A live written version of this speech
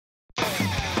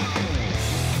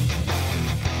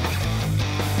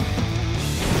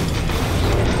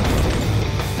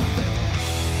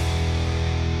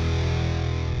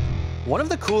One of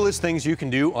the coolest things you can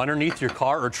do underneath your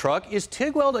car or truck is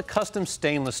TIG weld a custom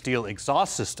stainless steel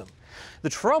exhaust system. The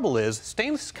trouble is,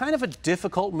 stainless is kind of a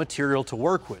difficult material to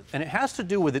work with, and it has to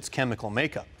do with its chemical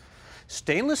makeup.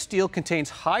 Stainless steel contains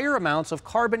higher amounts of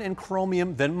carbon and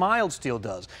chromium than mild steel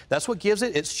does. That's what gives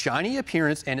it its shiny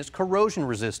appearance and its corrosion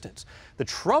resistance. The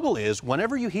trouble is,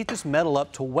 whenever you heat this metal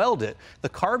up to weld it, the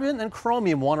carbon and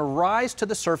chromium want to rise to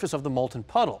the surface of the molten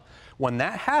puddle. When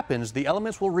that happens, the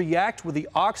elements will react with the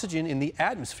oxygen in the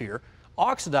atmosphere,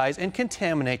 oxidize, and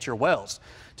contaminate your welds.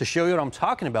 To show you what I'm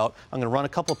talking about, I'm going to run a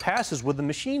couple passes with the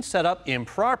machine set up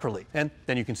improperly, and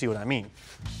then you can see what I mean.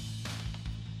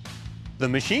 The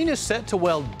machine is set to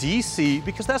weld DC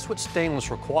because that's what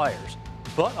stainless requires,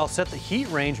 but I'll set the heat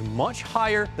range much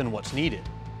higher than what's needed.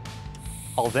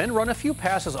 I'll then run a few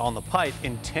passes on the pipe,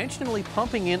 intentionally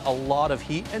pumping in a lot of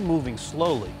heat and moving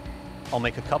slowly. I'll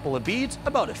make a couple of beads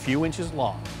about a few inches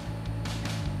long.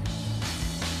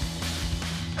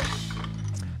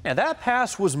 Now that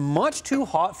pass was much too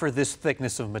hot for this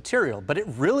thickness of material, but it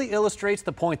really illustrates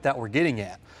the point that we're getting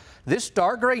at. This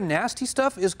dark gray nasty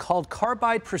stuff is called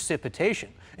carbide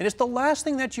precipitation, and it's the last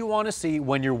thing that you want to see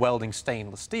when you're welding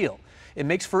stainless steel. It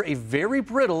makes for a very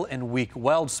brittle and weak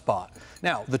weld spot.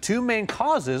 Now, the two main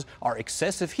causes are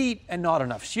excessive heat and not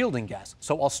enough shielding gas,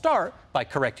 so I'll start by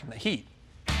correcting the heat.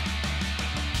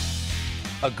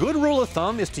 A good rule of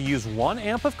thumb is to use 1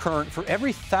 amp of current for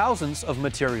every thousandths of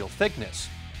material thickness.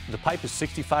 The pipe is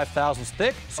 65 thousandths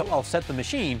thick, so I'll set the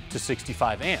machine to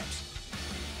 65 amps.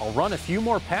 I'll run a few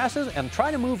more passes and try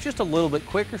to move just a little bit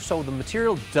quicker so the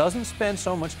material doesn't spend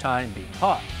so much time being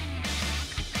hot.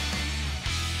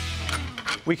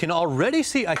 We can already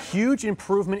see a huge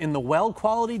improvement in the weld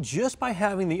quality just by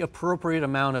having the appropriate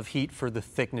amount of heat for the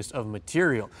thickness of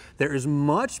material. There is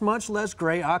much less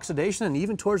gray oxidation, and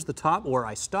even towards the top where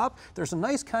I stop, there's a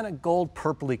nice kind of gold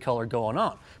purpley color going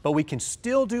on. But we can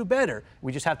still do better.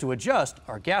 We just have to adjust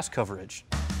our gas coverage.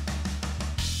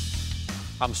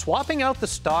 I'm swapping out the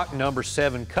stock number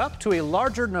 7 cup to a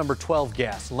larger number 12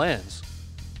 gas lens.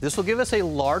 This will give us a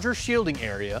larger shielding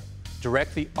area,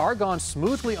 direct the argon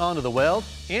smoothly onto the weld,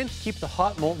 and keep the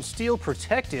hot molten steel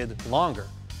protected longer.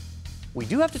 We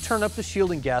do have to turn up the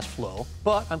shielding gas flow,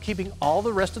 but I'm keeping all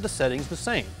the rest of the settings the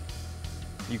same.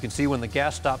 You can see when the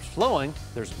gas stops flowing,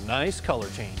 there's a nice color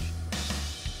change.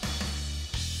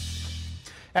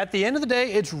 At the end of the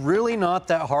day, it's really not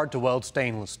that hard to weld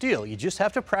stainless steel. You just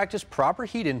have to practice proper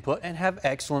heat input and have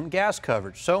excellent gas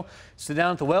coverage. So sit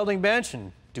down at the welding bench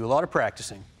and do a lot of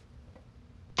practicing.